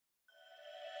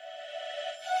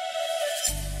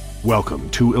Welcome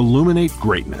to Illuminate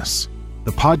Greatness,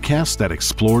 the podcast that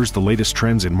explores the latest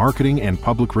trends in marketing and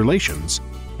public relations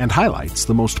and highlights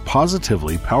the most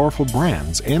positively powerful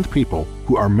brands and people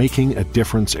who are making a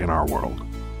difference in our world.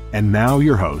 And now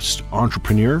your host,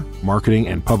 entrepreneur, marketing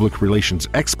and public relations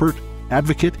expert,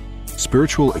 advocate,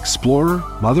 spiritual explorer,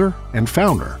 mother, and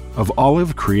founder of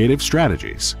Olive Creative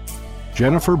Strategies,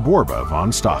 Jennifer Borba von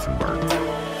Stauffenberg.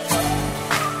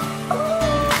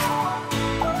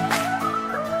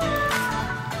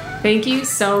 Thank you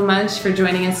so much for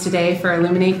joining us today for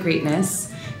Illuminate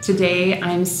Greatness. Today,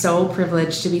 I'm so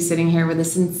privileged to be sitting here with a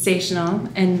sensational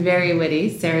and very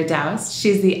witty Sarah Doust.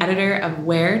 She's the editor of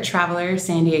Wear Traveler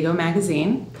San Diego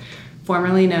magazine,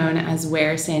 formerly known as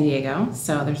Wear San Diego.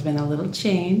 So there's been a little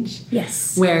change.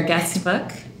 Yes. Wear Guest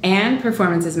Book and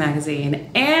Performances magazine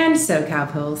and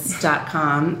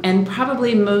SoCalPulse.com. And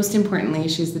probably most importantly,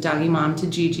 she's the doggy mom to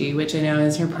Gigi, which I know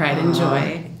is her pride and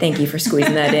joy. Thank you for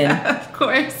squeezing that in. Of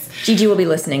course. Gigi will be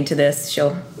listening to this.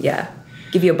 She'll,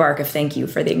 give you a bark of thank you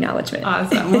for the acknowledgement.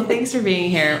 Awesome. Well, thanks for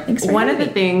being here. One of the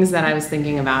things that I was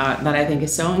thinking about that I think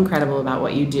is so incredible about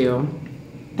what you do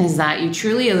is that you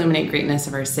truly illuminate greatness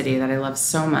of our city that I love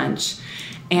so much.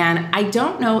 And I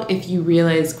don't know if you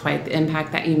realize quite the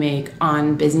impact that you make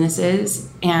on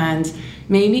businesses and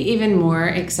maybe even more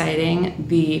exciting,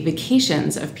 the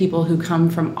vacations of people who come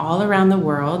from all around the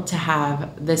world to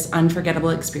have this unforgettable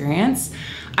experience.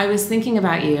 I was thinking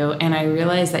about you and I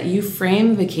realized that you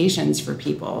frame vacations for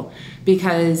people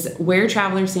because Wear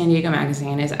Traveler San Diego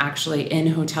magazine is actually in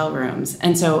hotel rooms.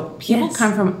 And so people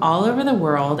come from all over the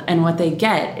world and what they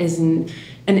get is an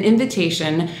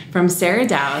invitation from Sarah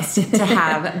Doust to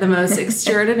have the most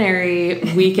extraordinary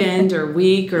weekend or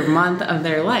week or month of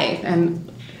their life. And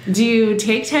do you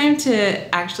take time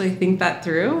to actually think that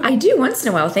through? I do once in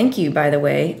a while. Thank you, by the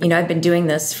way. I've been doing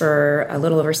this for a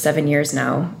little over 7 years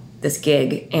now, this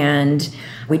gig, and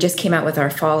we just came out with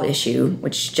our fall issue,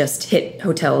 which just hit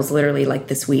hotels literally like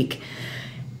this week.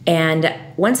 And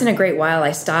once in a great while,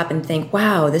 I stop and think,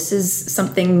 wow, this is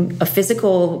something, a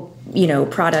physical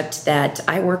product that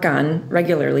I work on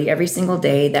regularly every single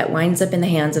day that winds up in the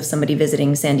hands of somebody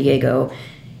visiting San Diego.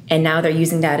 And now they're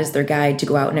using that as their guide to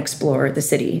go out and explore the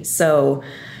city. So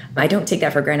I don't take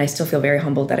that for granted. I still feel very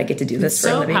humbled that I get to do this for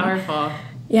a living. So powerful.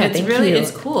 Yeah,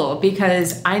 It's cool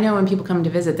because I know when people come to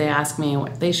visit, they ask me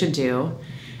what they should do.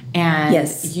 And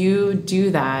you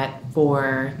do that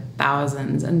for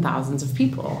thousands and thousands of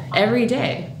people every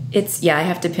day. I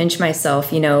have to pinch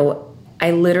myself.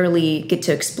 I literally get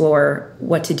to explore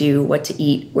what to do, what to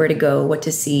eat, where to go, what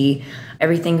to see,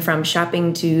 everything from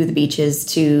shopping to the beaches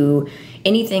to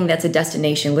anything that's a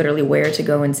destination, literally where to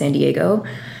go in San Diego.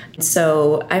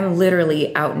 So I'm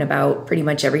literally out and about pretty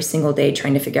much every single day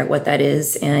trying to figure out what that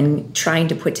is and trying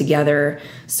to put together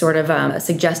sort of a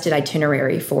suggested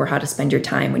itinerary for how to spend your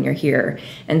time when you're here.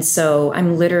 And so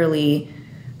I'm literally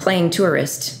playing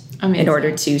tourist. Amazing. In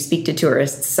order to speak to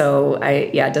tourists. So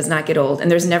it does not get old.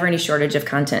 And there's never any shortage of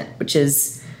content, which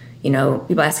is,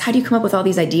 people ask, how do you come up with all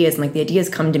these ideas? And the ideas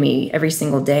come to me every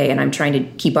single day. And I'm trying to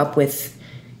keep up with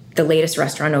the latest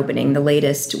restaurant opening, the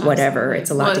latest whatever. It's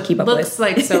a lot to keep up with. It looks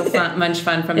like so much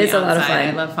fun from the outside. A lot of fun.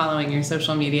 I love following your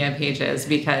social media pages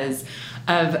because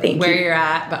of you're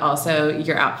at, but also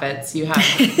your outfits. You have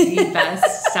the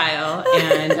best style,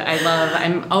 and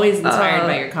I'm always inspired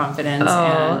by your confidence.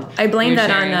 And I blame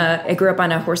that on, I grew up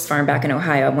on a horse farm back in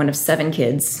Ohio. I'm one of 7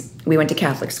 kids. We went to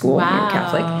Catholic school. Wow. We were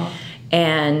Catholic.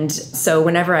 And so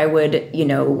whenever I would,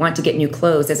 want to get new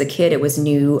clothes as a kid, it was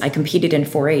new. I competed in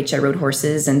 4-H. I rode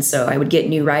horses. And so I would get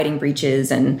new riding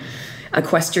breeches and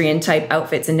equestrian type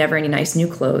outfits and never any nice new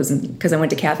clothes because I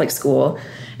went to Catholic school.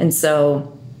 And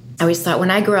so I always thought when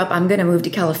I grow up, I'm going to move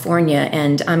to California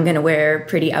and I'm going to wear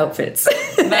pretty outfits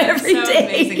every day.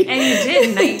 Amazing. And you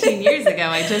did 19 years ago.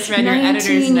 I just read your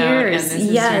editor's note, and this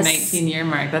is your 19-year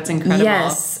mark. That's incredible.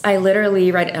 Yes. I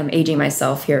literally, I'm aging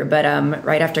myself here, but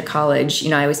right after college,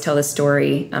 I always tell this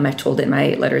story. I've told it in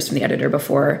my letters from the editor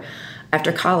before.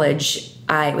 After college,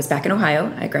 I was back in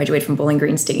Ohio. I graduated from Bowling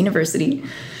Green State University.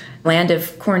 Land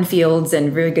of cornfields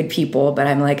and very good people, but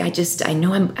I'm like, I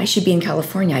know I should be in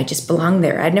California. I just belong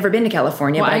there. I'd never been to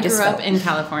California, but I just grew up in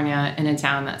California in a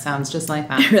town that sounds just like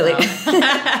that. Really? So.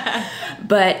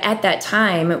 But at that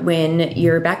time, when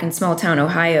you're back in small town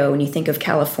Ohio and you think of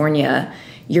California,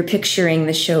 you're picturing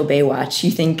the show Baywatch. You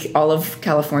think all of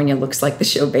California looks like the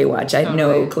show Baywatch. I had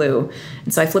no clue.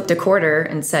 And so I flipped a quarter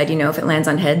and said, if it lands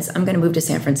on heads, I'm going to move to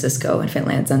San Francisco. And if it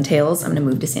lands on tails, I'm going to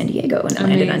move to San Diego. And it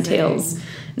landed on tails.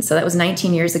 And so that was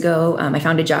 19 years ago. I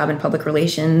found a job in public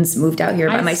relations, moved out here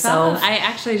by myself. I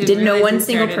actually didn't know one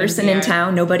single person in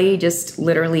town. Nobody, just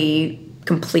literally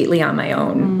completely on my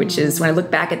own, which is, when I look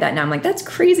back at that now, I'm like, that's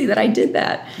crazy that I did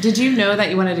that. Did you know that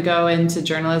you wanted to go into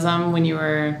journalism when you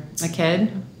were a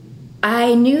kid?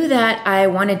 I knew that I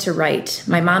wanted to write.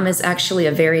 My mom is actually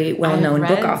a very well-known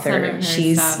book author.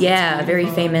 She's, very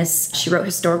famous. She wrote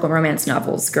historical romance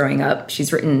novels growing up.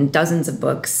 She's written dozens of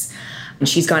books. And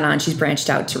she's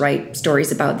branched out to write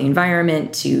stories about the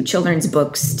environment, to children's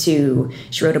books,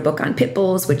 she wrote a book on pit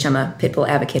bulls, which I'm a pit bull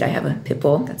advocate. I have a pit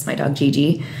bull. That's my dog,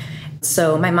 Gigi.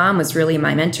 So my mom was really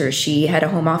my mentor. She had a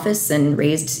home office and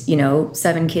raised,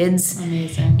 7 kids.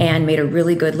 Amazing. And made a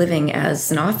really good living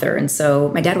as an author. And so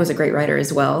my dad was a great writer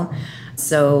as well.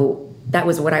 So that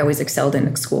was what I always excelled in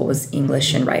at school, was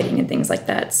English and writing and things like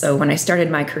that. So when I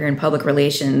started my career in public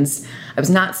relations, I was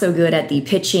not so good at the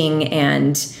pitching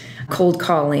and cold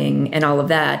calling and all of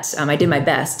that. I did my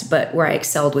best, but where I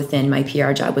excelled within my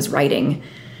PR job was writing.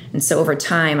 And so over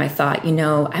time, I thought,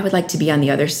 I would like to be on the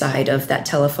other side of that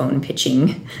telephone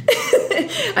pitching.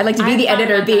 I'd like to be the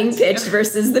editor being pitched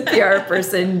versus the PR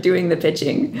person doing the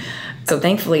pitching. So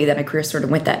thankfully that my career sort of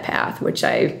went that path, which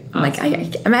I'm like,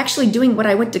 I'm actually doing what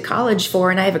I went to college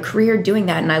for, and I have a career doing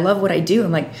that, and I love what I do.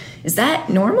 I'm like, is that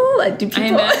normal? Do people? I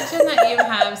imagine that you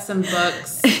have some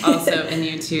books also in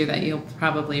you too that you'll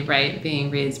probably write,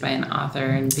 being raised by an author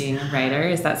and being a writer.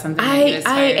 Is that something that you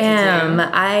aspire to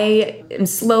do? I am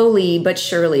slowly but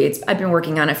surely. I've been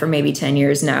working on it for maybe 10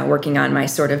 years now, working on my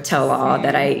sort of tell-all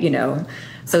that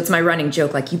So it's my running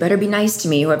joke, like, you better be nice to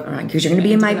me, because you're going to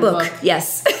be in my book.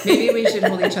 Yes. Maybe we should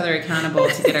hold each other accountable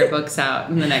to get our books out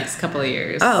in the next couple of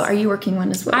years. Oh, are you working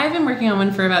one as well? I've been working on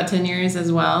one for about 10 years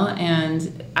as well,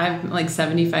 and I'm like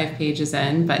 75 pages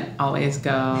in, but always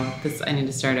go, I need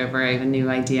to start over. I have a new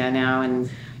idea now, and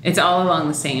it's all along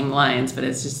the same lines, but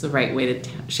it's just the right way to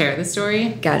share the story.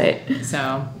 Got it.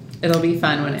 So it'll be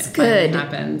fun when it finally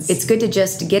happens. It's good to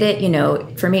just get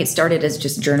it, for me it started as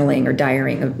just journaling or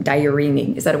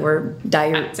diarying. Is that a word?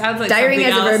 It sounds like diarying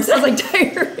as a verb. else. Sounds like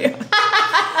diarrhea.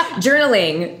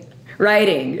 Journaling,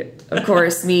 writing. Of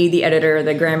course, me, the editor,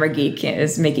 the grammar geek,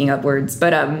 is making up words.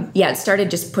 But it started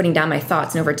just putting down my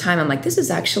thoughts. And over time, I'm like, this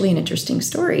is actually an interesting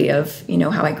story of,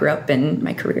 how I grew up and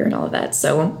my career and all of that.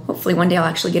 So hopefully one day I'll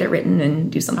actually get it written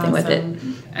and do something with it.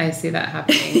 I see that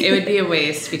happening. It would be a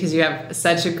waste because you have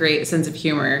such a great sense of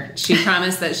humor. She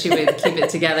promised that she would keep it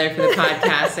together for the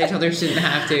podcast. I told her she didn't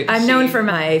have to. I'm known for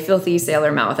my filthy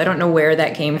sailor mouth. I don't know where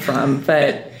that came from,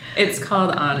 but... It's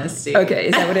called honesty. Okay,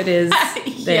 is that what it is?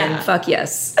 Then Yeah. Fuck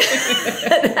yes.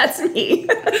 That's me.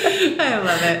 I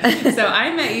love it. So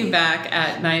I met you back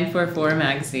at 944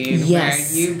 Magazine,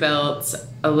 Yes. where you built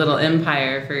a little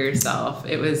empire for yourself.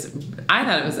 I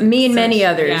thought it was Me and many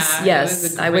others. Yeah,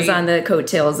 Yes. I was on the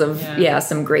coattails of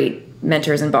some great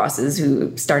mentors and bosses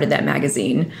who started that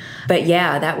magazine. But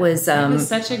that was it was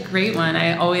such a great one.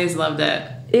 I always loved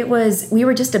it. We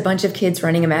were just a bunch of kids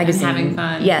running a magazine. And having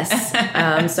fun.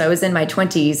 Yes. So I was in my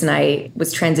 20s, and I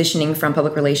was transitioning from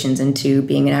public relations into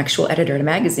being an actual editor at a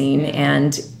magazine,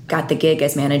 and got the gig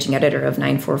as managing editor of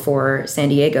 944 San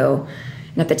Diego.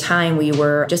 And at the time, we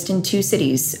were just in 2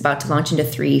 cities, about to launch into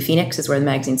 3. Phoenix is where the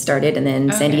magazine started, and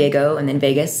then San Diego, and then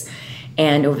Vegas.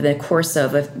 And over the course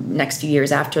of the next few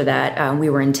years after that, we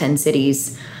were in 10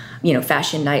 cities.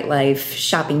 Fashion, nightlife,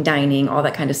 shopping, dining, all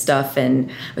that kind of stuff.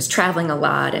 And I was traveling a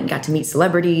lot and got to meet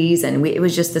celebrities. And it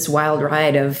was just this wild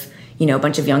ride of, a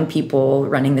bunch of young people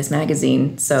running this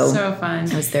magazine. So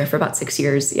fun. I was there for about 6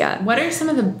 years. Yeah. What are some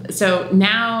of so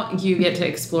now you get to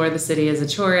explore the city as a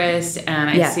tourist, and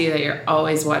I see that you're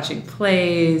always watching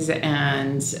plays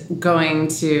and going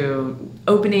to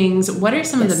openings. What are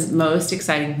some of the most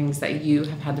exciting things that you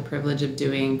have had the privilege of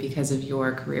doing because of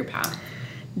your career path?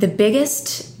 The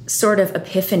biggest sort of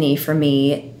epiphany for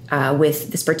me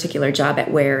with this particular job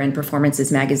at Wear and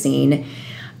Performances magazine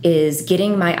is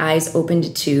getting my eyes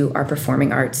opened to our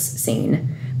performing arts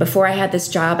scene. Before I had this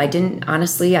job, I'd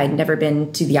never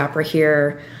been to the opera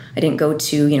here. I didn't go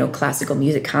to, classical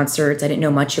music concerts. I didn't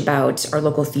know much about our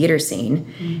local theater scene.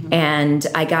 Mm-hmm. And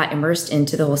I got immersed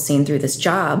into the whole scene through this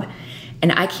job.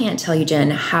 And I can't tell you, Jen,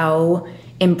 how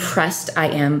impressed I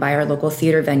am by our local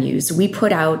theater venues. We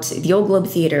put out the Old Globe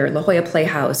Theater, La Jolla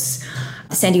Playhouse,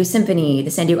 the San Diego Symphony, the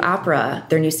San Diego Opera.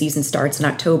 Their new season starts in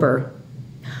October.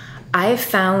 I've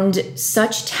found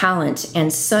such talent and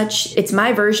it's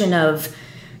my version of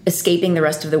escaping the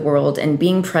rest of the world and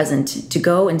being present, to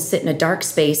go and sit in a dark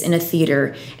space in a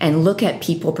theater and look at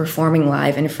people performing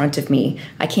live in front of me.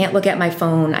 I can't look at my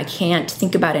phone. I can't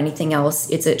think about anything else.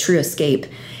 It's a true escape.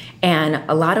 And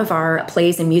a lot of our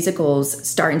plays and musicals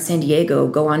start in San Diego,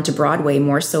 go on to Broadway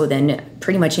more so than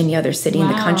pretty much any other city in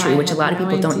the country, which a lot of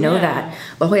people don't know that.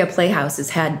 La Jolla Playhouse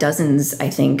has had dozens, I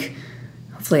think,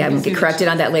 hopefully I won't get corrected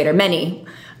on that later, many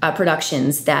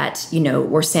productions that,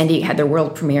 were had their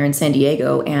world premiere in San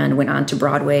Diego and went on to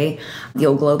Broadway. The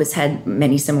Old Globe has had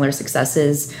many similar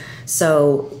successes.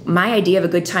 So my idea of a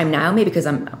good time now, maybe because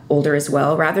I'm older as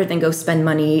well, rather than go spend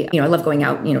money, I love going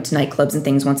out, to nightclubs and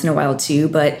things once in a while too,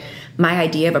 but my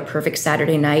idea of a perfect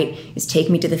Saturday night is take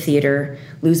me to the theater,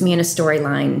 lose me in a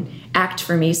storyline, act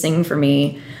for me, sing for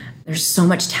me. There's so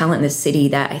much talent in this city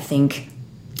that I think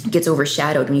gets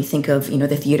overshadowed when you think of,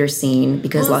 the theater scene,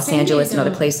 because Los Angeles and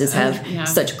other places have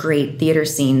such great theater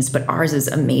scenes, but ours is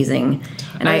amazing.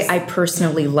 And I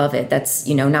personally love it. That's,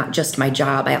 not just my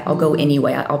job. I'll go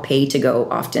anyway. I'll pay to go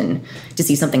often to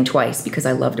see something twice because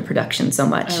I love the production so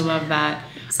much. I love that.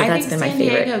 So that's been my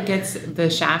favorite. San Diego gets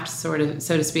the shaft, sort of,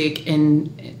 so to speak,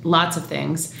 in lots of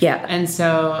things. Yeah. And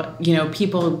so,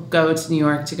 people go to New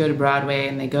York to go to Broadway,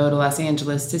 and they go to Los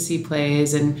Angeles to see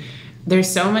plays, and there's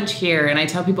so much here. And I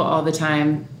tell people all the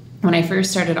time, when I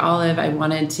first started Olive, I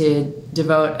wanted to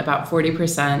devote about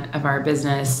 40% of our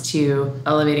business to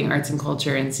elevating arts and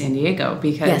culture in San Diego,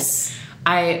 because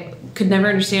I could never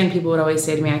understand. People would always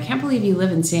say to me, I can't believe you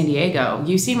live in San Diego.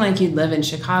 You seem like you'd live in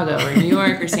Chicago or New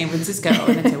York or San Francisco.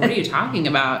 And I'd say, what are you talking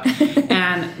about?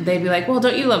 And they'd be like, well,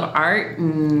 don't you love art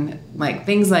and like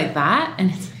things like that?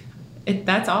 And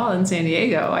that's all in San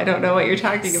Diego. I don't know what you're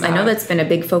talking about. I know that's been a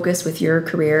big focus with your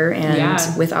career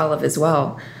and with Olive as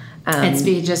well. It's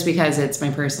just because it's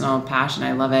my personal passion.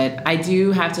 I love it. I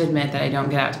do have to admit that I don't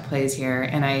get out to plays here,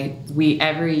 and we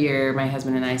every year, my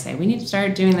husband and I say we need to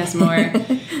start doing this more.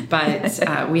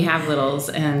 But we have littles,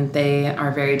 and they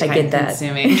are very time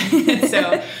consuming.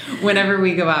 So whenever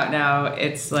we go out now,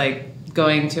 it's like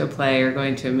going to a play or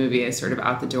going to a movie is sort of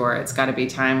out the door. It's got to be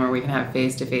time where we can have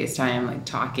face-to-face time, like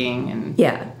talking and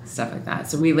stuff like that.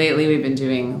 So lately we've been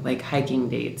doing like hiking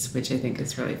dates, which I think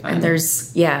is really fun. And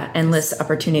there's endless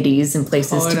opportunities and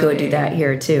places to go do that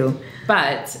here too.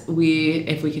 But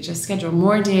if we could just schedule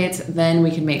more dates, then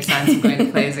we can make sense of going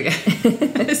to plays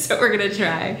again. So we're going to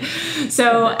try.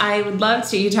 So I would love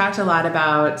to, you talked a lot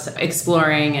about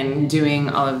exploring and doing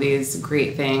all of these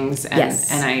great things. And,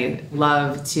 and I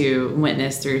love to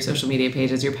witness through social media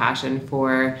pages your passion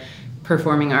for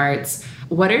performing arts.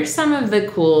 What are some of the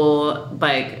cool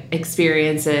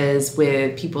experiences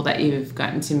with people that you've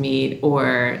gotten to meet,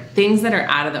 or things that are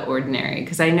out of the ordinary?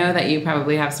 Because I know that you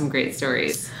probably have some great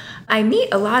stories. I meet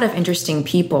a lot of interesting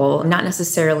people, not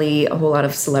necessarily a whole lot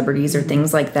of celebrities or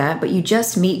things like that, but you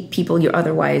just meet people you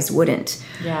otherwise wouldn't.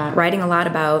 Yeah. Writing a lot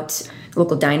about the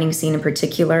local dining scene in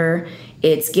particular,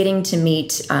 it's getting to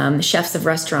meet chefs of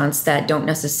restaurants that don't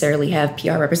necessarily have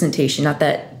PR representation. Not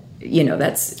that,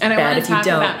 that's and bad if you don't.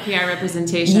 And I want to talk about PR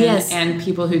representation and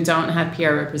people who don't have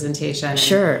PR representation.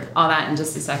 Sure. All that in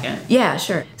just a second. Yeah,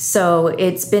 sure. So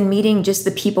it's been meeting just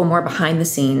the people more behind the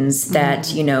scenes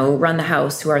that, run the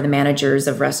house, who are the managers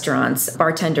of restaurants,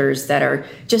 bartenders that are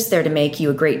just there to make you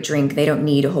a great drink. They don't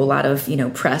need a whole lot of,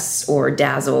 press or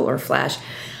dazzle or flash.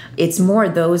 It's more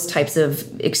those types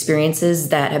of experiences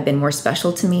that have been more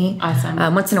special to me. Awesome.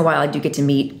 Once in a while, I do get to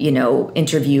meet,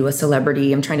 interview a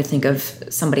celebrity. I'm trying to think of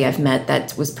somebody I've met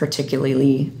that was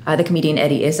particularly the comedian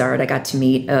Eddie Izzard. I got to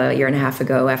meet a year and a half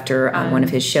ago after one of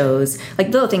his shows. Like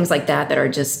little things like that are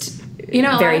just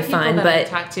very fun. But I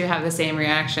talk to have the same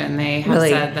reaction. They have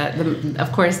said that,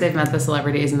 of course, they've met the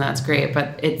celebrities, and that's great.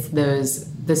 But it's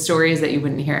the stories that you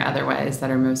wouldn't hear otherwise that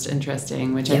are most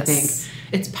interesting, which I think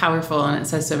it's powerful, and it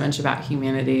says so much about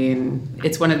humanity. And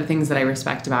it's one of the things that I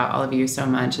respect about all of you so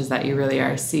much, is that you really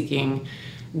are seeking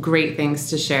great things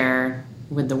to share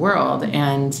with the world.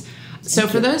 And so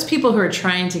for those people who are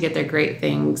trying to get their great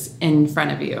things in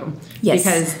front of you,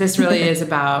 because this really is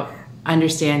about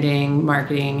understanding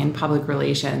marketing and public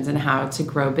relations and how to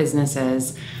grow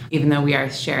businesses, even though we are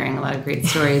sharing a lot of great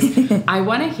stories. I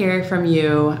want to hear from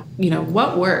you,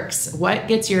 what works, what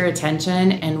gets your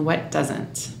attention, and what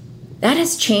doesn't. That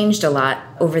has changed a lot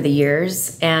over the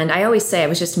years. And I always say, I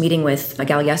was just meeting with a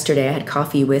gal yesterday. I had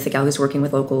coffee with a gal who's working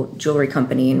with a local jewelry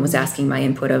company and was asking my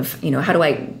input of, how do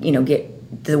I,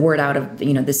 get the word out of,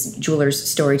 this jeweler's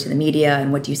story to the media,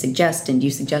 and what do you suggest? And do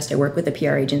you suggest I work with a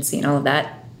PR agency and all of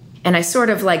that? And I sort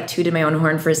of tooted my own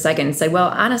horn for a second and said, well,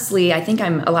 honestly, I think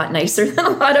I'm a lot nicer than a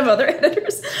lot of other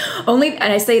editors. And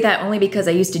I say that only because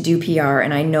I used to do PR,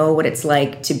 and I know what it's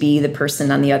like to be the person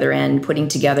on the other end, putting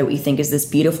together what you think is this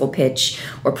beautiful pitch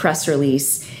or press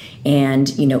release, and,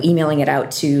 emailing it out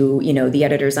to, the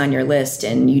editors on your list,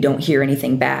 and you don't hear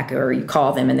anything back, or you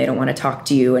call them and they don't want to talk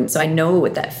to you. And so I know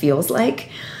what that feels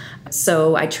like.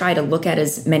 So I try to look at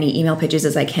as many email pitches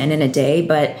as I can in a day,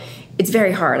 but it's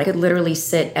very hard. I could literally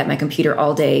sit at my computer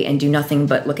all day and do nothing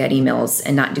but look at emails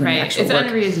and not do any actual work. It's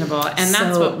unreasonable. And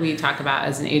that's what we talk about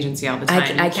as an agency all the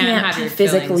time. I can't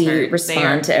physically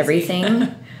respond to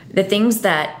everything. The things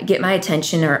that get my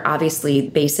attention are obviously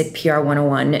basic PR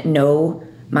 101. Know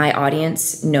my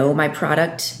audience, know my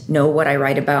product, know what I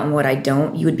write about and what I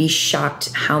don't. You would be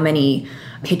shocked how many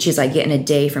pitches I get in a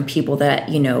day from people that,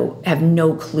 have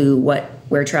no clue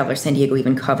where Traveler San Diego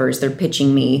even covers. They're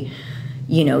pitching me,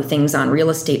 things on real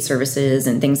estate services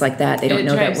and things like that. They don't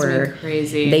know that we're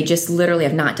crazy. They just literally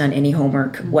have not done any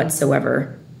homework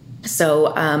whatsoever. So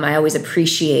I always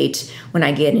appreciate when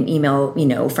I get an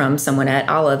email, from someone at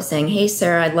Olive saying, "Hey,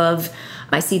 Sarah,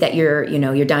 I see that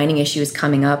your dining issue is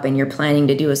coming up and you're planning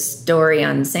to do a story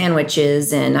on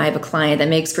sandwiches, and I have a client that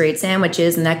makes great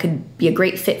sandwiches and that could be a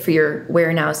great fit for your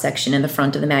Where Now section in the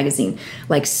front of the magazine."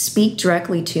 Like, speak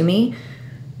directly to me.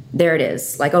 There it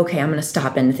is. Like, okay, I'm going to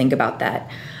stop and think about that.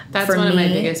 That's one of my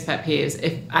biggest pet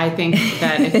peeves. I think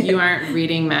that if you aren't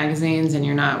reading magazines and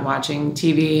you're not watching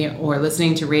TV or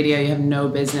listening to radio, you have no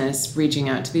business reaching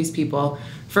out to these people.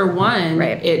 For one,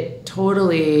 It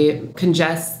totally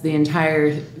congests the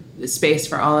entire space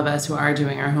for all of us who are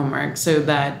doing our homework, so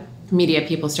that media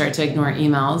people start to ignore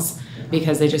emails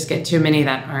because they just get too many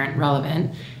that aren't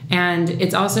relevant. And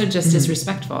it's also just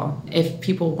disrespectful. If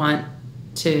people want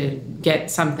to get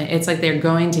something, it's like they're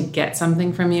going to get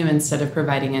something from you instead of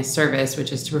providing a service,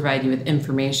 which is to provide you with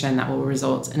information that will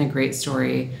result in a great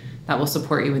story that will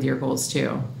support you with your goals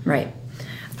too. Right.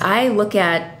 I look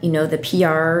at, the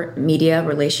PR media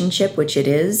relationship, which it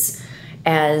is,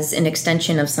 as an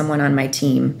extension of someone on my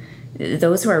team.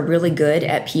 Those who are really good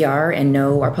at PR and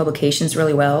know our publications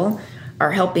really well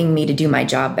are helping me to do my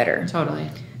job better. Totally.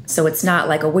 So it's not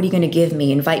like, what are you going to give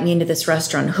me? Invite me into this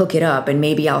restaurant, hook it up, and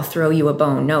maybe I'll throw you a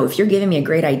bone. No, if you're giving me a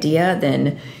great idea,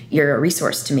 then you're a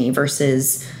resource to me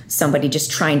versus somebody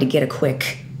just trying to get a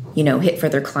quick, hit for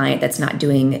their client that's not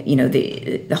doing,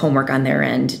 the homework on their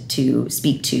end to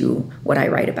speak to what I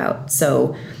write about.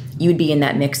 So you'd be in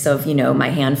that mix of, my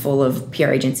handful of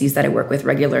PR agencies that I work with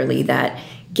regularly that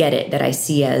get it, that I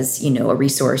see as, a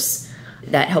resource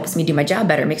that helps me do my job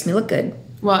better, makes me look good.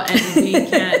 Well, and we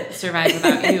can't survive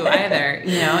without you either,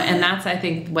 and that's, I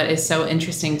think, what is so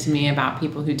interesting to me about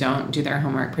people who don't do their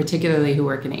homework, particularly who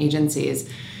work in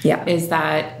agencies, is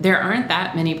that there aren't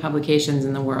that many publications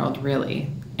in the world, really.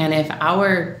 And if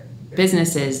our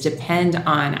businesses depend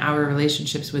on our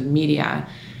relationships with media,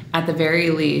 at the very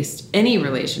least, any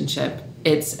relationship,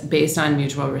 it's based on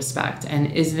mutual respect.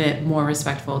 And isn't it more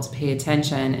respectful to pay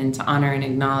attention and to honor and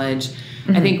acknowledge?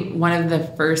 I think one of the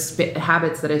first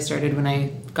habits that I started when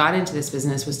I got into this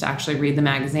business was to actually read the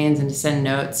magazines and to send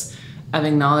notes of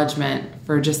acknowledgement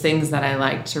for just things that I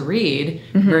like to read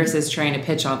versus trying to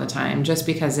pitch all the time. Just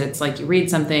because it's like you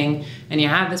read something and you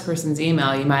have this person's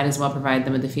email, you might as well provide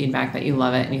them with the feedback that you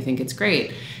love it and you think it's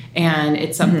great. And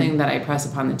it's something that I press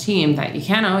upon the team, that you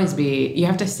can't always you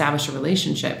have to establish a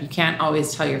relationship. You can't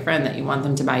always tell your friend that you want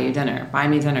them to buy you dinner. Buy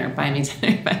me dinner, buy me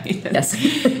dinner, buy me dinner.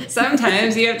 Yes.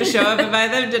 Sometimes you have to show up and buy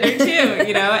them dinner too,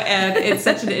 and it's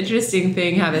such an interesting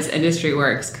thing how this industry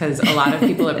works, because a lot of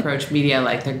people approach media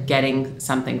like they're getting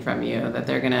something from you, that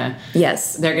they're going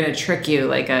to trick you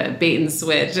like a bait and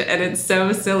switch. And it's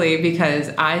so silly, because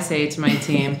I say to my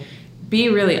team, be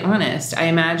really honest. I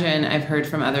imagine I've heard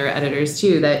from other editors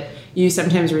too that you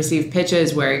sometimes receive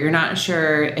pitches where you're not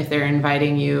sure if they're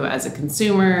inviting you as a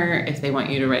consumer, if they want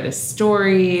you to write a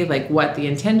story, like what the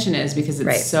intention is, because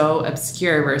it's so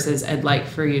obscure, versus I'd like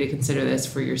for you to consider this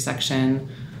for your section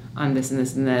on this and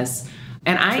this and this.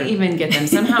 And I even get them.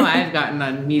 Somehow I've gotten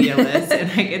on media lists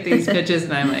and I get these pitches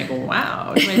and I'm like,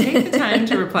 wow, do I take the time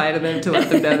to reply to them to let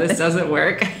them know this doesn't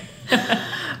work?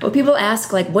 Well, people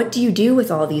ask, like, what do you do with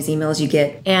all these emails you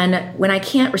get? And when I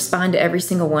can't respond to every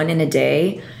single one in a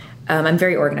day, I'm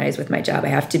very organized with my job. I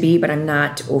have to be, but I'm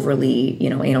not overly,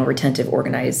 anal retentive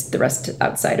organized the rest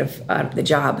outside of the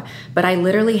job. But I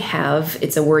literally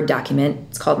it's a Word document.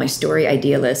 It's called my story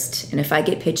idea list. And if I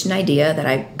get pitched an idea that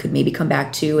I could maybe come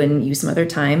back to and use some other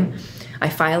time, I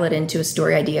file it into a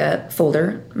story idea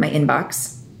folder, my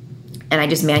inbox, and I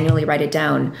just manually write it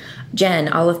down. Jen,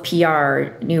 Olive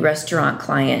PR, new restaurant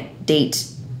client, date,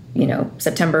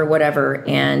 September, whatever.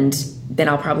 And then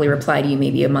I'll probably reply to you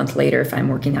maybe a month later if I'm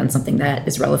working on something that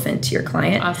is relevant to your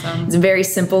client. Awesome. It's very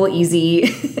simple, easy.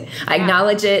 I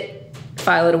acknowledge it,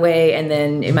 file it away, and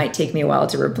then it might take me a while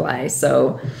to reply.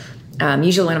 So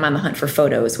usually when I'm on the hunt for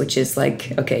photos, which is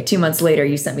like, okay, 2 months later,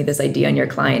 you sent me this idea on your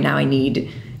client. Now I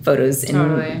need photos. And,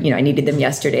 totally. I needed them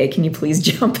yesterday. Can you please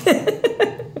jump in?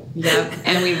 Yep,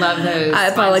 and we love those. I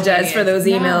apologize for those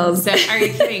emails. No, are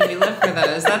you kidding? We live for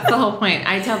those. That's the whole point.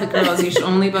 I tell the girls you should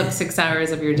only book 6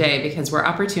 hours of your day because we're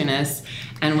opportunists.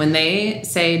 And when they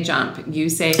say jump, you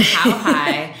say how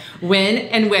high, when,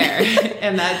 and where.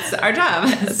 And that's our job.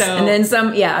 So, and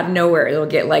then out of nowhere, you'll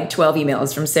get like 12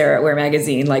 emails from Sarah at Wear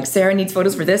Magazine. Like, Sarah needs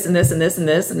photos for this and this and this and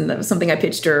this. And that was something I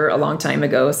pitched her a long time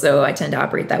ago. So I tend to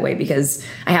operate that way because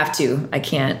I have to. I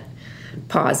can't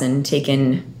pause and take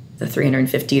in the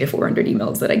 350 to 400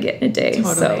 emails that I get in a day.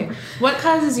 Totally. So, what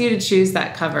causes you to choose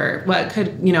that cover? What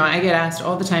could, I get asked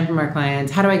all the time from our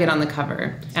clients, how do I get on the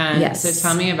cover? And so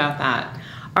tell me about that.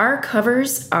 Our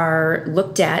covers are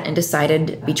looked at and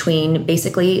decided between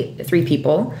basically 3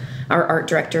 people. Our art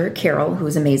director, Carol, who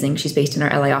is amazing. She's based in our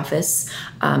LA office.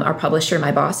 Our publisher,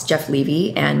 my boss, Jeff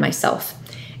Levy, and myself.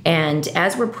 And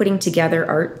as we're putting together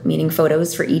art, meaning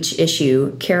photos for each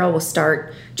issue, Carol will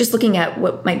start just looking at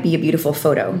what might be a beautiful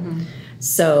photo. Mm-hmm.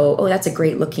 So, that's a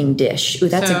great looking dish.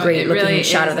 That's a great looking really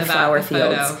shot of the flower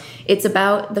fields. It's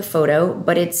about the photo,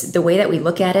 but it's the way that we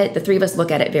look at it. The 3 of us look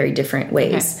at it very different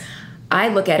ways. Okay. I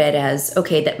look at it as,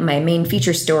 that my main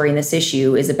feature story in this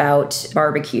issue is about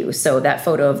barbecue. So that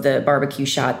photo of the barbecue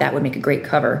shot, that would make a great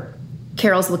cover.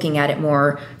 Carol's looking at it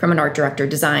more from an art director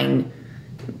design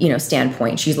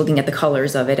standpoint. She's looking at the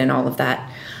colors of it and all of that.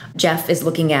 Jeff is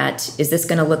looking at, is this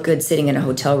going to look good sitting in a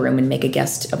hotel room and make a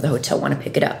guest of the hotel want to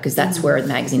pick it up? Because that's where the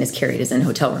magazine is carried, is in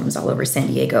hotel rooms all over San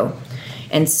Diego.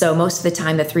 And so most of the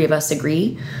time, the 3 of us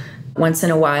agree. Once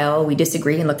in a while, we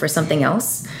disagree and look for something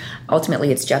else.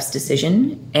 Ultimately, it's Jeff's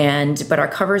decision. But our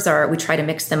covers we try to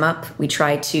mix them up. We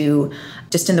try to,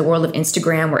 just in the world of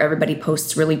Instagram, where everybody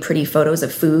posts really pretty photos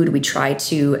of food, we try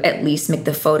to at least make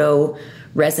the photo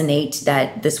resonate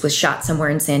that this was shot somewhere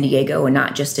in San Diego and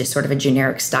not just as sort of a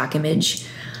generic stock image.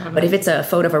 Totally. But if it's a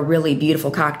photo of a really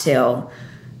beautiful cocktail,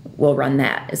 we'll run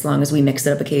that as long as we mix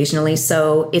it up occasionally.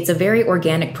 So it's a very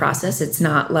organic process. It's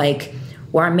not like,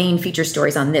 our main feature story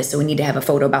is on this, so we need to have a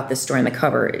photo about this story on the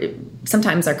cover.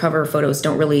 Sometimes our cover photos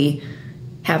don't really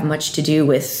have much to do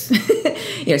with,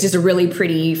 it's just a really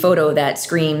pretty photo that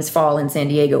screams fall in San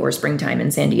Diego or springtime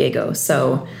in San Diego.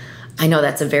 So I know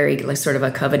that's a very sort of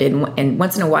a coveted, and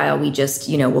once in a while we just,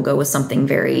 we'll go with something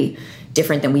very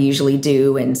different than we usually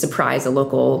do and surprise a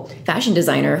local fashion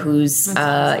designer whose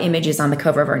image is on the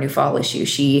cover of our new fall issue.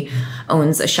 She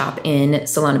owns a shop in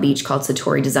Solana Beach called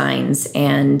Satori Designs,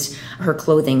 and her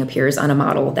clothing appears on a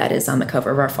model that is on the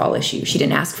cover of our fall issue. She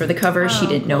didn't ask for the cover. She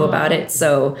didn't know about it.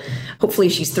 So hopefully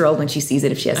she's thrilled when she sees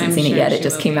it if she hasn't seen it yet. It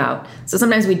just came out. So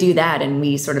sometimes we do that and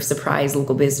we sort of surprise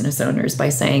local business owners by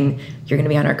saying, you're going to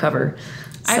be on our cover.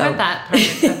 I bet that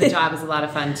part of the job is a lot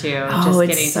of fun too. Just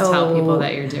getting to tell people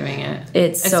that you're doing it.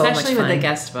 It's so much fun. Especially with the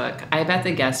guest book. I bet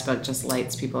the guest book just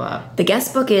lights people up. The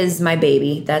guest book is my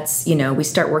baby. That's, we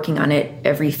start working on it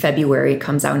every February. It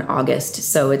comes out in August.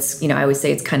 So it's, I always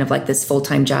say it's kind of like this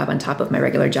full-time job on top of my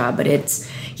regular job. But it's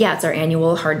our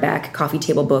annual hardback coffee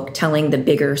table book telling the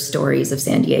bigger stories of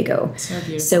San Diego. So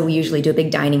beautiful. So we usually do a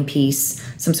big dining piece,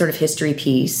 some sort of history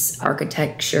piece,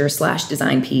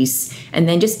 architecture/design piece, and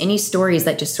then just any stories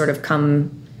that just sort of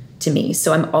come to me.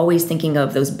 So I'm always thinking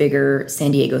of those bigger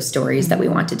San Diego stories that we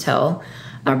want to tell.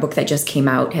 Our book that just came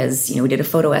out has, we did a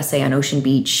photo essay on Ocean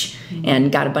Beach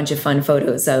and got a bunch of fun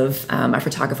photos of our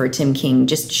photographer, Tim King,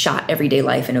 just shot everyday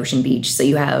life in Ocean Beach. So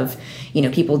you have,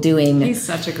 people doing... He's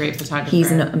such a great photographer.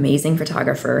 He's an amazing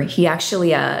photographer. He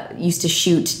actually used to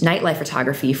shoot nightlife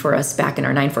photography for us back in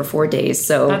our 944 days.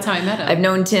 So that's how I met him. I've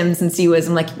known Tim since he was,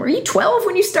 I'm like, were you 12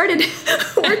 when you started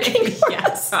working for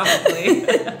yes, probably.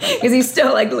 Because he's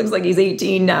still looks like he's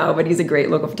 18 now, but he's a great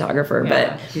local photographer.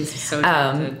 Yeah, but he's so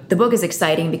talented. The book is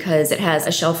exciting because it has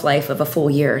a shelf life of a full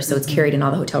year. So it's carried in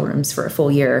all the hotel rooms for a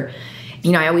full year.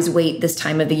 I always wait this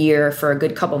time of the year for a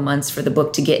good couple months for the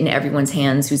book to get in everyone's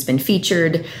hands who's been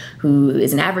featured, who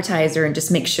is an advertiser, and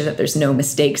just make sure that there's no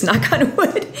mistakes, knock on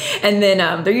wood. And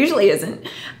then there usually isn't.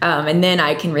 And then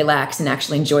I can relax and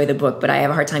actually enjoy the book. But I have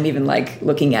a hard time even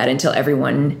looking at it until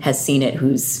everyone has seen it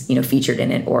who's, featured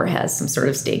in it or has some sort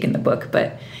of stake in the book.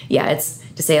 But yeah, it's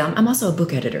to say I'm also a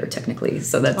book editor technically.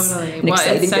 So that's totally.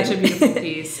 It's such a beautiful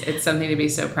piece. It's something to be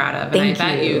so proud of. And I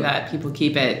bet you that people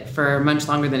keep it for much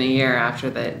longer than a year after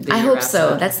the I hope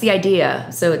so. That's the idea.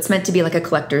 So it's meant to be like a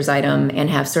collector's item and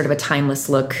have sort of a timeless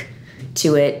look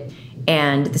to it.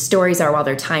 And the stories are, while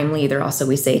they're timely, they're also,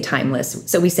 we say, timeless.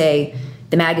 So we say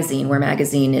the magazine, Wear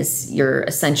Magazine is your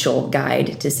essential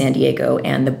guide to San Diego,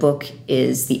 and the book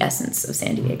is the essence of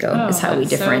San Diego, is how we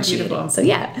differentiate it. So,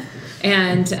 yeah.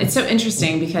 And it's so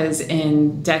interesting because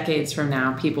in decades from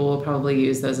now, people will probably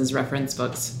use those as reference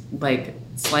books, like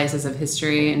slices of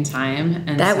history and time.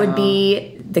 And that would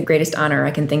be the greatest honor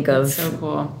I can think of. So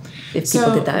cool. If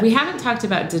people did that. We haven't talked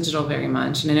about digital very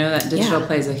much, and I know that digital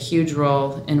plays a huge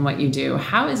role in what you do.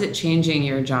 How is it changing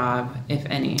your job, if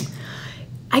any?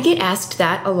 I get asked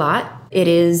that a lot. It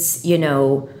is,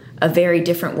 a very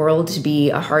different world to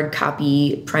be a hard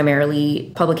copy,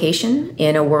 primarily publication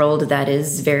in a world that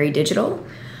is very digital.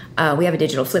 We have a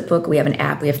digital flip book, we have an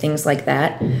app, we have things like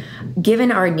that.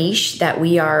 Given our niche that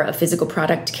we are a physical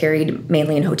product carried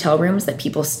mainly in hotel rooms that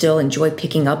people still enjoy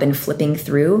picking up and flipping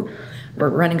through, we're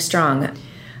running strong.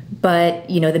 But,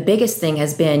 the biggest thing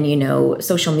has been,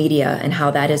 social media and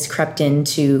how that has crept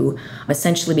into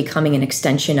essentially becoming an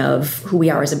extension of who we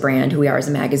are as a brand, who we are as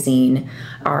a magazine.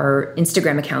 Our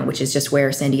Instagram account, which is just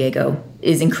Wear San Diego,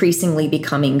 is increasingly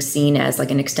becoming seen as like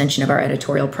an extension of our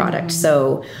editorial product. Mm-hmm.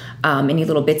 So any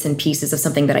little bits and pieces of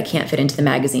something that I can't fit into the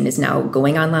magazine is now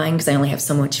going online because I only have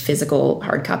so much physical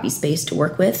hard copy space to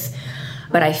work with.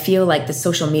 But I feel like the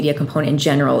social media component in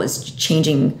general is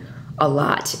changing a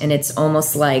lot, and it's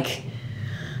almost like,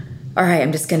 all right,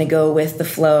 I'm just going to go with the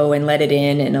flow and let it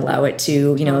in and allow it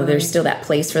to, there's still that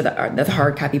place for the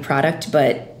hard copy product,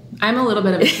 but I'm a little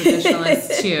bit of a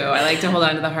traditionalist too. I like to hold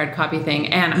on to the hard copy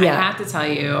thing, and I have to tell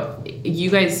you, you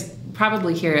guys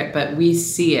probably hear it, but we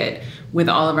see it with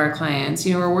all of our clients.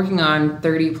 We're working on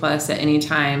 30 plus at any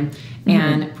time,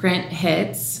 and print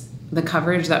hits, the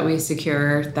coverage that we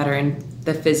secure that are in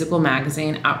the physical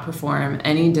magazine outperform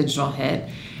any digital hit.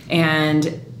 And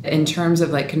in terms of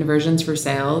like conversions for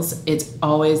sales, it's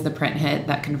always the print hit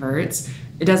that converts.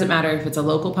 It doesn't matter if it's a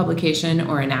local publication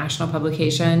or a national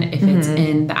publication. If it's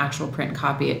in the actual print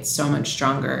copy, it's so much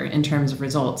stronger in terms of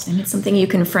results. And it's something you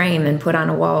can frame and put on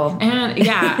a wall. And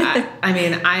I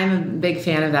mean, I'm a big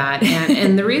fan of that.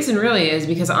 And the reason really is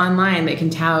because online they can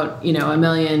tout, 1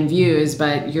 million views,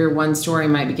 but your one story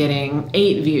might be getting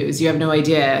 8 views. You have no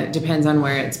idea. It depends on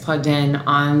where it's plugged in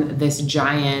on this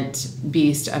giant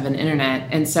beast of an internet.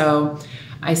 And so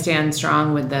I stand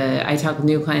strong with I tell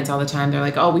new clients all the time, they're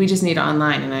like, oh, we just need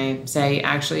online. And I say,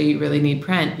 actually, you really need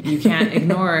print. You can't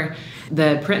ignore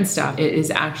the print stuff. It is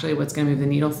actually what's going to move the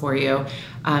needle for you.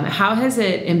 How has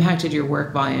it impacted your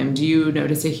work volume? Do you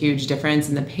notice a huge difference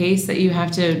in the pace that you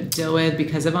have to deal with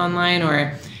because of online,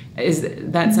 or is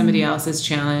that somebody else's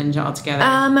challenge altogether?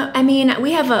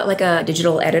 We have a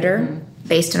digital editor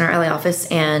based in our LA office,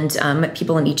 and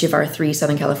people in each of our 3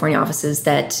 Southern California offices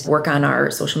that work on our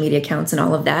social media accounts and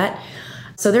all of that.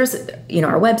 So there's,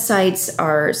 our websites,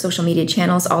 our social media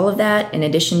channels, all of that, in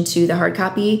addition to the hard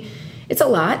copy. It's a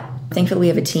lot. Thankfully, we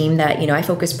have a team that, I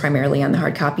focus primarily on the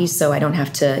hard copies, so I don't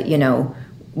have to,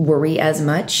 worry as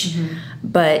much. Mm-hmm.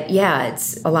 But yeah,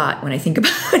 it's a lot when I think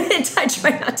about it. I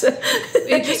try not to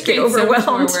it just get overwhelmed.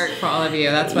 So much more work for all of you.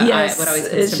 That's what what always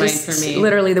comes to mind for me.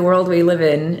 Literally the world we live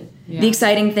in. Yeah. The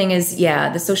exciting thing is,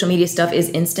 the social media stuff is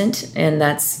instant, and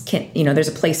there's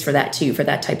a place for that too, for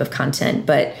that type of content.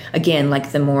 But again,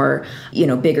 like the more,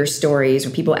 bigger stories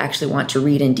where people actually want to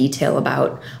read in detail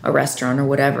about a restaurant or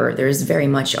whatever, there's very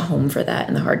much a home for that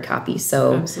in the hard copy.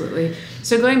 So absolutely.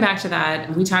 So going back to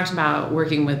that, we talked about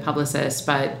working with publicists,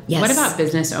 but what about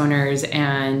business owners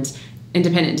and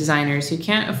independent designers who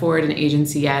can't afford an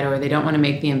agency yet, or they don't want to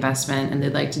make the investment and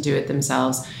they'd like to do it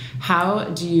themselves? How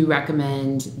do you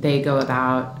recommend they go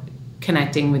about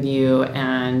connecting with you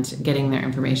and getting their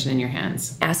information in your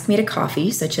hands? Ask me to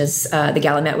coffee, such as the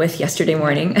gal I met with yesterday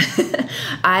morning.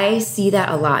 I see that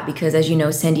a lot because, as you know,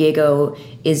 San Diego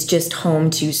is just home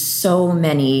to so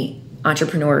many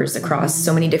entrepreneurs across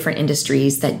so many different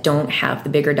industries that don't have the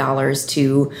bigger dollars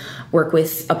to work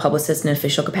with a publicist in an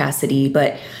official capacity,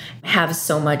 but have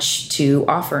so much to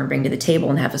offer and bring to the table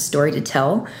and have a story to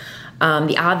tell.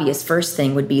 The obvious first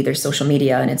thing would be their social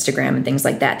media and Instagram and things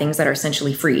like that, things that are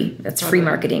essentially free. That's free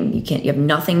marketing. You have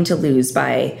nothing to lose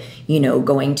by,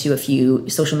 going to a few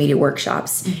social media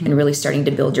workshops and really starting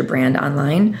to build your brand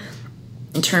online.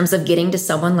 In terms of getting to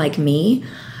someone like me,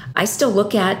 I still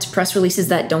look at press releases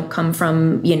that don't come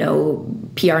from,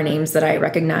 PR names that I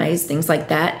recognize, things like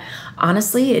that.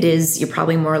 Honestly, you're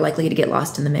probably more likely to get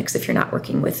lost in the mix if you're not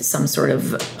working with some sort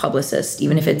of publicist,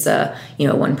 even if it's a,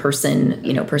 one person,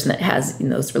 person that has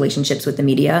those relationships with the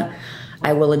media.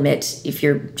 I will admit, if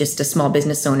you're just a small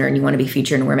business owner and you want to be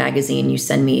featured in Wear Magazine, you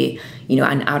send me,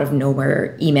 an out of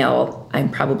nowhere email, I'm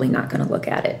probably not going to look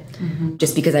at it.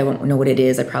 Just because I won't know what it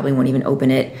is, I probably won't even open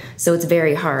it. So it's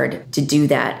very hard to do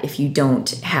that if you don't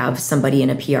have somebody in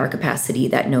a PR capacity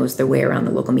that knows their way around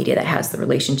the local media, that has the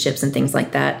relationships and things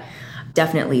like that.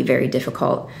 Definitely very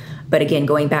difficult. But again,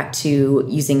 going back to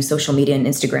using social media and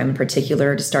Instagram in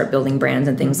particular to start building brands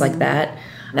and things like that,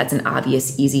 that's an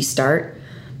obvious, easy start.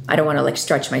 I don't want to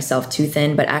stretch myself too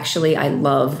thin, but actually I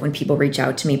love when people reach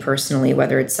out to me personally,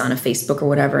 whether it's on a Facebook or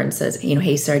whatever, and says,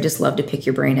 hey, sir, I just love to pick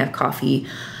your brain, have coffee.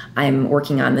 I'm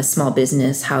working on this small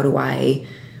business. How do I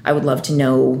would love to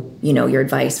know, your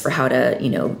advice for how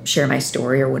to, share my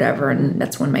story or whatever. And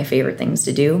that's one of my favorite things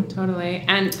to do. Totally.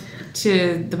 And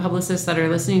to the publicists that are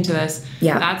listening to this,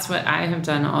 that's what I have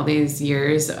done all these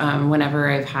years. Whenever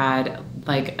I've had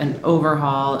an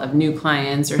overhaul of new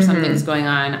clients or something's going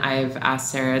on, I've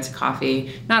asked Sarah to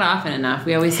coffee. Not often enough.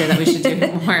 We always say that we should do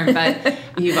it more, but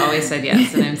you've always said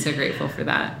yes, and I'm so grateful for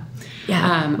that.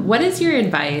 Yeah. What is your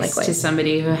advice Likewise. to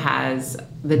somebody who has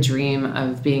the dream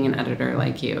of being an editor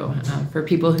like you? For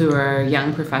people who are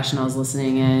young professionals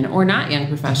listening in, or not young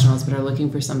professionals, but are looking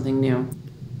for something new?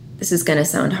 This is going to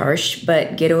sound harsh,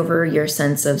 but get over your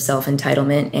sense of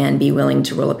self-entitlement and be willing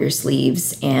to roll up your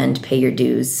sleeves and pay your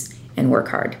dues and work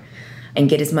hard and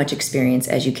get as much experience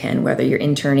as you can, whether you're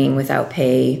interning without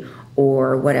pay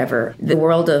or whatever. The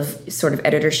world of sort of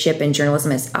editorship and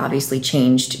journalism has obviously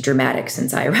changed dramatic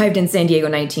since I arrived in San Diego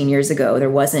 19 years ago.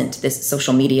 There wasn't this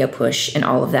social media push and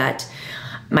all of that.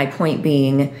 My point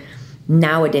being,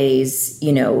 nowadays,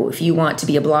 if you want to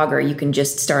be a blogger, you can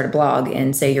just start a blog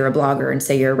and say you're a blogger and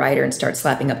say you're a writer and start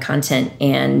slapping up content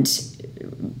and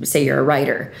say you're a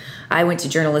writer. I went to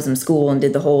journalism school and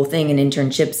did the whole thing in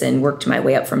internships and worked my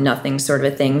way up from nothing, sort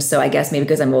of a thing. So I guess maybe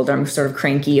because I'm older, I'm sort of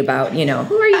cranky about, who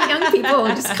are you young people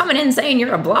just coming in saying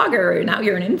you're a blogger and now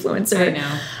you're an influencer. I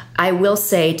know. I will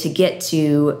say, to get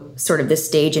to sort of this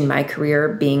stage in my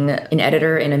career, being an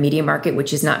editor in a media market,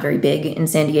 which is not very big in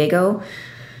San Diego,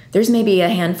 there's maybe a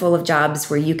handful of jobs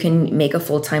where you can make a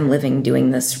full-time living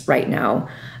doing this right now.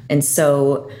 And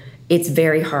so it's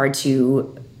very hard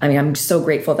to, I'm so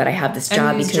grateful that I have this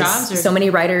job, because so many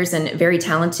writers and very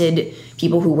talented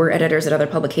people who were editors at other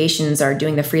publications are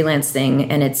doing the freelance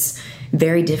thing, and it's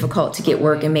very difficult to get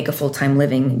work and make a full-time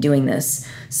living doing this.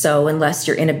 So unless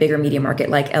you're in a bigger media market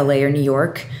like LA or New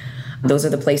York, those are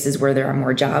the places where there are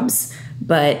more jobs.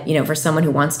 But, for someone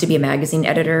who wants to be a magazine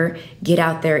editor, get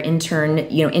out there,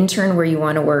 intern where you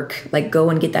want to work, go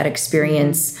and get that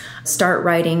experience, start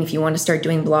writing if you want to start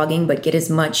doing blogging, but get as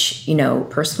much,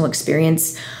 personal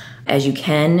experience as you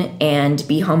can and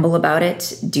be humble about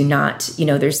it. Do not,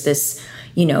 there's this,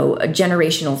 a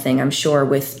generational thing, I'm sure,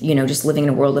 with, just living in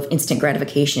a world of instant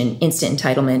gratification, instant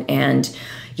entitlement. And,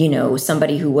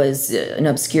 somebody who was an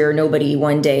obscure nobody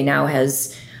one day now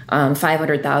has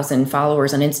 500,000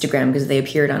 followers on Instagram because they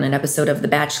appeared on an episode of The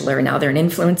Bachelor, and now they're an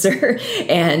influencer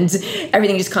and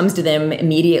everything just comes to them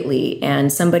immediately.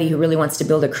 And somebody who really wants to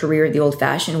build a career the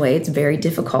old-fashioned way, it's very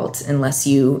difficult unless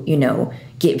you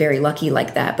get very lucky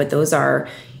like that. But those are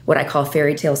what I call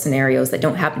fairy tale scenarios that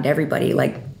don't happen to everybody.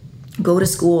 Go to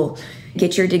school,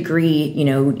 get your degree,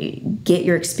 get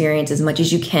your experience as much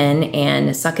as you can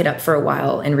and suck it up for a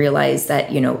while and realize that,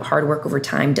 hard work over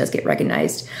time does get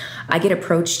recognized. I get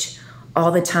approached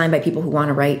all the time by people who want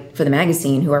to write for the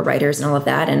magazine, who are writers and all of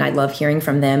that. And I love hearing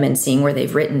from them and seeing where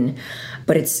they've written.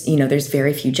 But it's, there's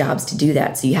very few jobs to do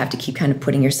that. So you have to keep kind of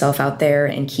putting yourself out there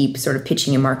and keep sort of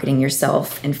pitching and marketing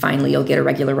yourself. And finally, you'll get a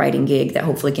regular writing gig that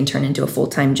hopefully can turn into a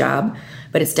full-time job.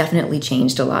 But it's definitely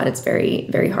changed a lot. It's very,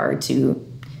 very hard to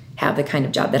have the kind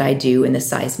of job that I do in this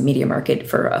size media market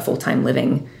for a full-time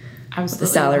living. Absolutely.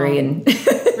 The salary and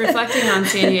reflecting on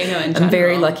San Diego in general. I'm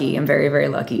very lucky. I'm very, very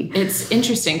lucky. It's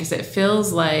interesting because it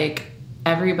feels like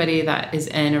everybody that is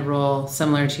in a role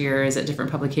similar to yours at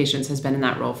different publications has been in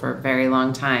that role for a very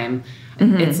long time.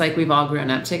 Mm-hmm. It's like we've all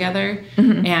grown up together.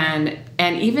 Mm-hmm.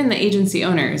 And even the agency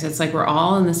owners, it's like we're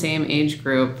all in the same age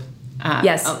group.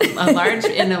 Yes. a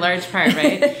large part,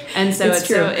 right? And so it's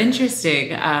so interesting.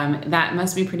 That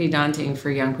must be pretty daunting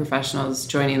for young professionals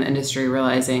joining the industry,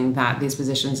 realizing that these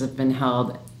positions have been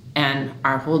held and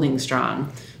are holding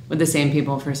strong with the same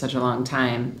people for such a long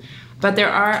time. But there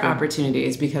are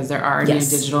opportunities because there are new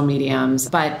digital mediums.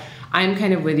 But I'm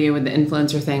kind of with you with the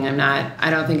influencer thing. I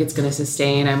don't think it's going to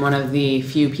sustain. I'm one of the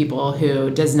few people who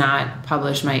does not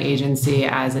publish my agency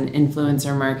as an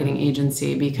influencer marketing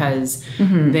agency because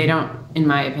they don't, in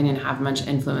my opinion, have much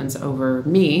influence over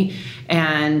me.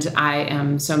 And I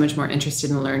am so much more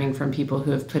interested in learning from people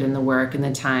who have put in the work and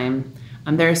the time.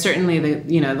 There are certainly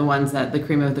the ones that the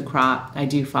cream of the crop I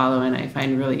do follow and I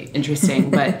find really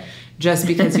interesting, but just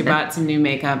because you bought some new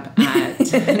makeup at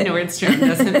Nordstrom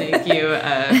doesn't make you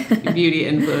a beauty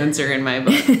influencer in my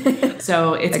book.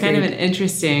 So it's kind of an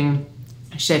interesting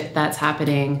shift that's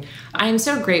happening. I'm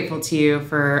so grateful to you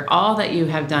for all that you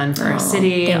have done for our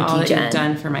city, all that you've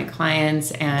done for my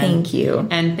clients. And thank you.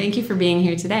 And thank you for being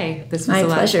here today. This was my a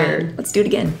lot pleasure. of fun. Let's do it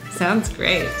again. Sounds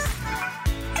great.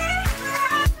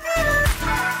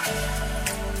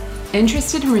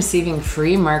 Interested in receiving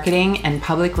free marketing and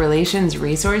public relations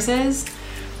resources?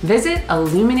 Visit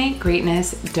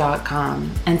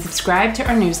illuminategreatness.com and subscribe to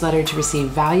our newsletter to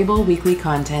receive valuable weekly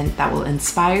content that will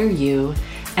inspire you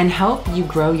and help you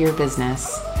grow your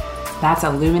business. That's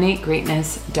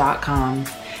illuminategreatness.com.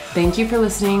 Thank you for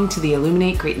listening to the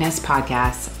Illuminate Greatness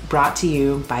podcast, brought to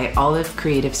you by Olive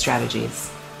Creative Strategies.